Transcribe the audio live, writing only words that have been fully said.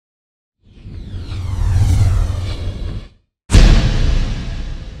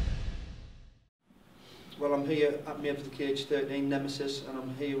Well, I'm here at M4TC13, NEMESIS, and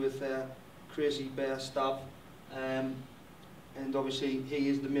I'm here with Crazy Bear Stav, and obviously he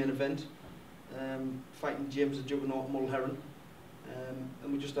is the main event, fighting James The Juggernaught Mulheron,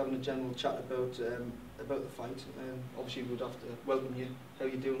 and we're just having a general chat about the fight. Obviously, we'd have to welcome you. How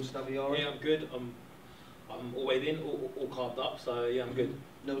you doing, Stav? You all right? Yeah, I'm good. I'm all weighed in, all carved up, so yeah, I'm good.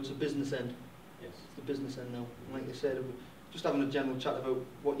 No, it's a business end. Yes. It's the business end now. Like I said, we're just having a general chat about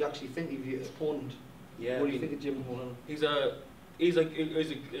what you actually think of your opponent. Yeah. What do you think of Jim Mulheron? He's a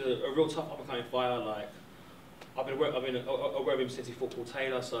real tough up and coming fighter. Like I've been aware of him since he fought Paul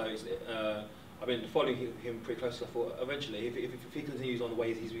Taylor, so it's, I've been following him pretty closely. I thought eventually, if he continues on the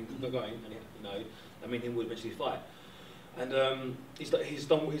way he's been going, and you know, I mean, he would eventually fight. And he's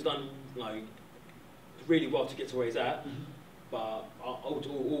done like really well to get to where he's at. Mm-hmm. But all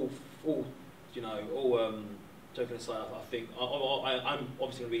you know, all joking aside, I think I'm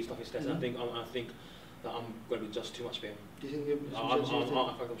obviously going to be stiffest, and Mm-hmm. I think that I'm going to be just too much for him. Do you think you're I'm sure I'm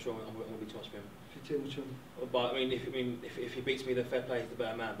going to be too much for him. too much of him? But I mean, if he beats me, then fair play, he's the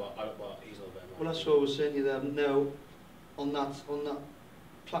better man. But he's not a better man. Well, that's what I was saying to you there. Now, on them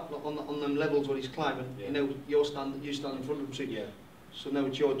levels where he's climbing, Yeah. you know, you stand in front of him. So, Yeah. so now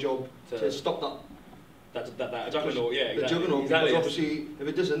it's your job to stop that. That juggernaut, yeah, the exactly. juggernaut, Exactly, because yes. obviously if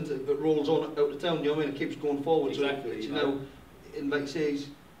it doesn't, if it rolls on out of town, you know what I mean, it keeps going forward. Exactly. So, you know, and like you say, he's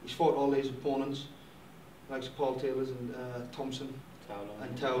fought all these opponents, like Paul Taylor's and Thompson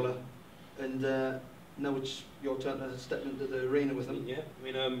and Towler, and now it's your turn to step into the arena with him. Yeah,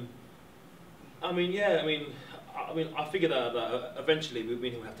 I figured that eventually we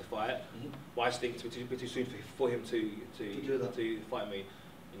will have to fight. Mm-hmm. But I just think it's a bit too soon for him to fight me.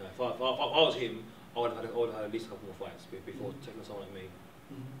 You know, if I was him, I would have had at least a couple more fights before taking someone like me.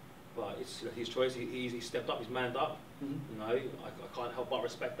 Mm-hmm. But it's his choice. He stepped up. He's manned up. Mm-hmm. You know, I can't help but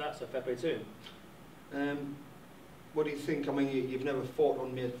respect that. So fair play to him. What do you think? I mean, you've never fought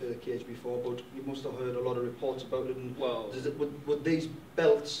on made for the cage before, but you must have heard a lot of reports about it. And well, would these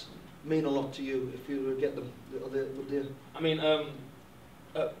belts mean a lot to you if you were to get them? Would they? I mean, my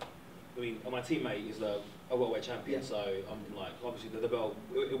teammate is a welterweight champion, so I'm like, obviously the belt.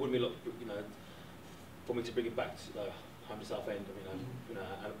 It wouldn't be a lot, you know, for me to bring it back to home to Southend.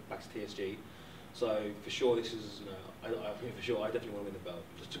 Back to TSG. So for sure, this is, you know, I think for sure I definitely want to win the belt.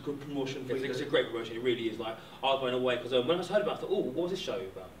 It's a good promotion for you. It's a great promotion. It really is. Like I was going away because when I heard about it, I thought, oh, what was this show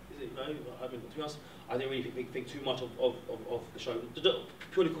about? Is it, you know, I mean, to be honest, I didn't really think too much of the show,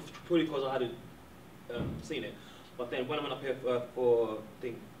 purely because I hadn't seen it. But then when I went up here for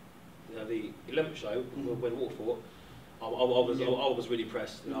the 11th show, when Walter fought, I was really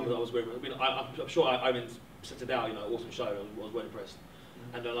impressed. You know, I was very. I mean, I'm sure I sent it out. You know, awesome show. I was very impressed.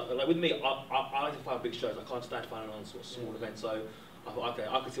 And like with me, I like to fight big shows. I can't stand fighting on sort of small events. So I thought, okay,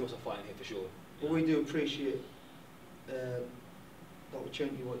 I could see myself fighting here for sure. Well, we do appreciate the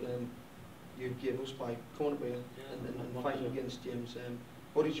opportunity what you gave us by coming up here and fighting against James.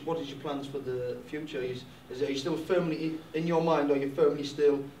 What is your plans for the future? Are you still firmly in your mind? Are you firmly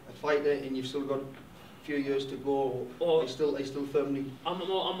still a fighter and you've still got a few years to go? Or are you still firmly? I'm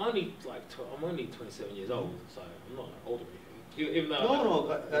only 27 years old, so I'm not old or anything. Even though No,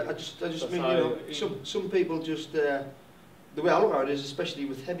 I just mean, you know, some people just the way I look at it is, especially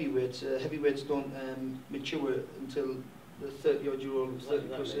with heavyweights, heavyweights don't mature until the 30-odd-year-old,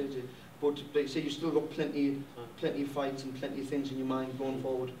 30+ age. But you say you've still got plenty of fights and plenty of things in your mind going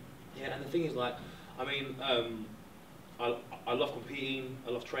forward. Yeah, and the thing is, like, I mean, I love competing,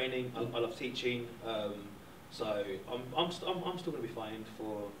 I love training, I love teaching. So I'm still going to be fighting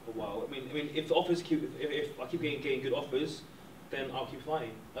for a while. I mean, if the offers if I keep getting good offers, then I'll keep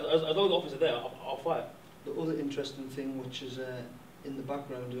fighting. As long as the offers are there, I'll fight. The other interesting thing, which is in the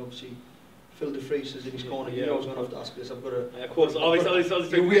background, obviously, Phil DeFries is in his corner. You're always going to have to ask this. I've got to. Of course, you're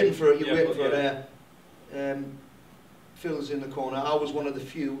waiting for it. You're waiting for it. Phil's in the corner. I was one of the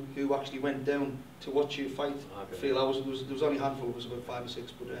few who actually went down to watch you fight. Okay. Phil, there was only a handful of us, about 5 or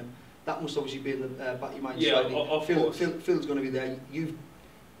 6, but that must obviously be in the back of your mind. Yeah, of course. Phil's going to be there. You've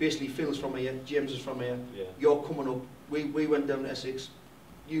basically, Phil's from here, James is from here. Yeah. You're coming up. We went down to Essex.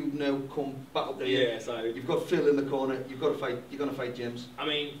 You now come back up there. Yeah, so you've got Phil in the corner. You've got to fight. You're going to fight James. I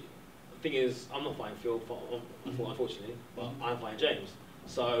mean, the thing is, I'm not fighting Phil, unfortunately, but I'm fighting James.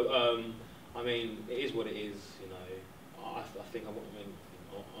 So I mean, it is what it is. You know, I think I'm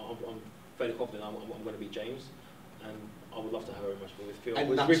fairly confident I'm going to beat James, and I would love to have a rematch with Phil.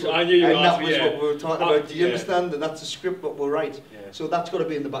 And that was what we were talking about. Do you understand that that's a script, but we're right? Yeah. So that's got to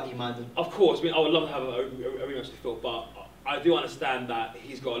be in the back of your mind. Then. Of course, I mean, I would love to have a rematch with Phil, but I do understand that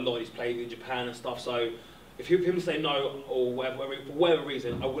he's got a lot. He's played in Japan and stuff, so if him to say no or whatever, for whatever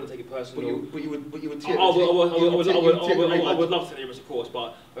reason, I wouldn't take it personally. But you would take I would love to take the of course,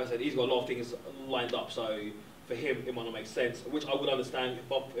 but like I said, he's got a lot of things lined up, so for him it might not make sense, which I would understand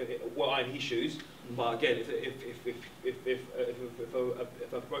if were I in his shoes. But again, if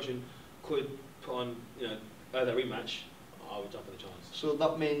a promotion could put on, you know, that rematch, I would jump at the chance. So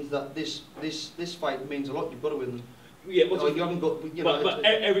that means that this fight means a lot. You've got to win. Yeah, you haven't got. You know, but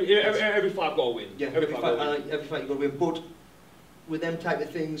every fight got to win. Yeah, every fight you've got to win. But with them type of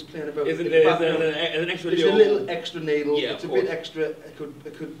things playing about, there's an extra needle. There's a little extra needle. Yeah, it's a bit extra. It could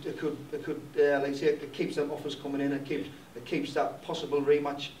like say, it keeps them offers coming in. It keeps that possible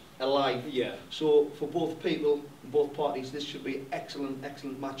rematch alive. Yeah. So for both people, both parties, this should be excellent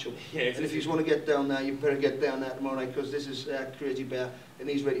matchup. Yeah. And if you want to get down there, you better get down there tomorrow night, because this is Crazy Bear and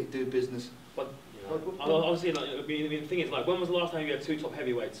he's ready to do business. But obviously, like, I mean, the thing is, like, when was the last time you had two top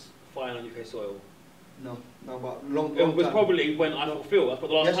heavyweights fighting on UK soil? No, but long It was time. probably when I fought Phil. That's the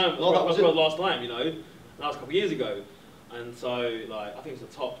last time. No, That's the last time, you know. That was a couple of years ago, and so like I think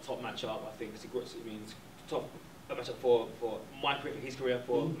it's a top matchup. I think it's top matchup for my career, for his career,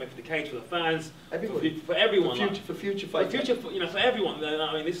 for the cage, for the fans, for everyone. For future fights. For everyone.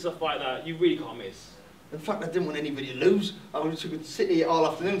 I mean, this is a fight that you really can't miss. In fact, I didn't want anybody to lose. I was going to sit here all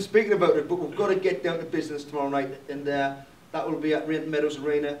afternoon speaking about it, but we've got to get down to business tomorrow night, and that will be at Rainton Meadows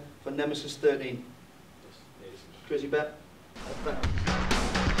Arena for NEMESIS 13. Yes. Crazy Bear.